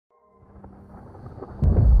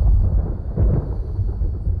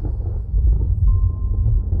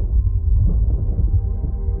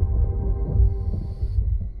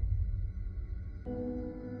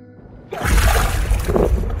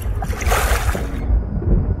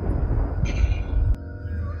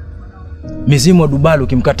Mizimu wa Dubalu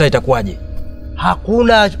ukimkataa itakuwaje?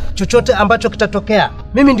 Hakuna chochote ambacho kitatokea.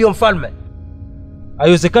 Mimi ndio mfalme.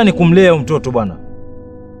 Haiwezekani kumlea mtoto bwana.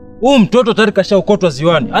 Huyu mtoto tayari kashaokotwa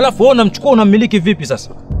ziwani. Alafu wewe unamchukua unammiliki vipi sasa?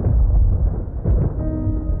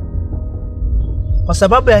 Kwa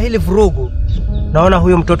sababu ya hili vurugu, naona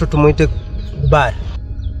huyo mtoto tumuite Ghubari.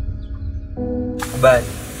 Ghubari,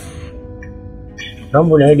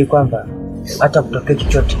 naomba uniahidi kwamba hata kutokea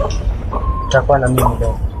chochote utakuwa na mimi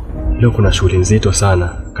leo. Leo kuna shughuli nzito sana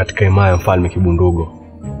katika himaya ya mfalme Kibundogo.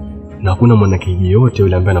 Na hakuna mwanakijiji yote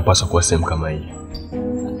yule ambaye anapaswa kuwa sehemu kama hii.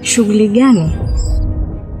 Shughuli gani?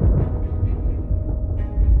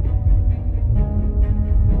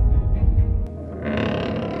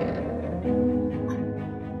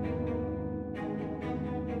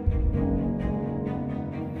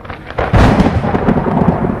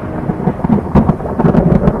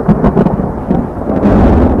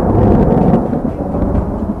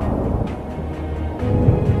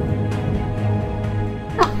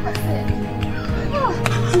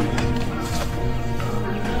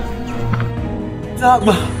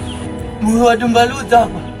 Zaba, Mungu wa Dumbalu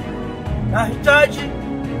Zaba. Nahitaji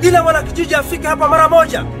kila mwana kijiji afike hapa mara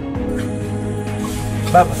moja.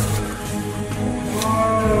 Baba.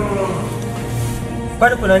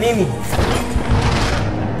 Bado kuna nini?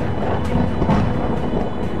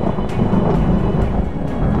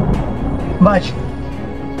 Maji.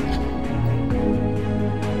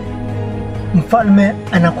 Mfalme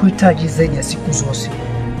anakuhitaji zaidi ya siku zote.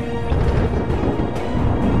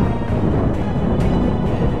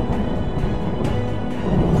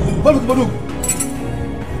 Bado kidogo.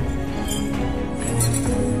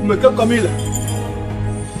 Umekaa Kamila.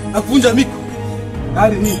 Akuvunja miko.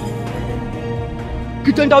 Hali nini?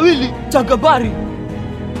 Kitendawili cha Ghubari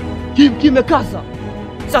kimekaza.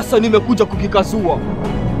 Sasa nimekuja kukikazua.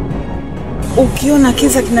 Ukiona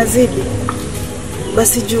kiza kinazidi,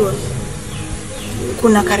 basi jua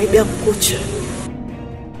kuna karibia kukucha.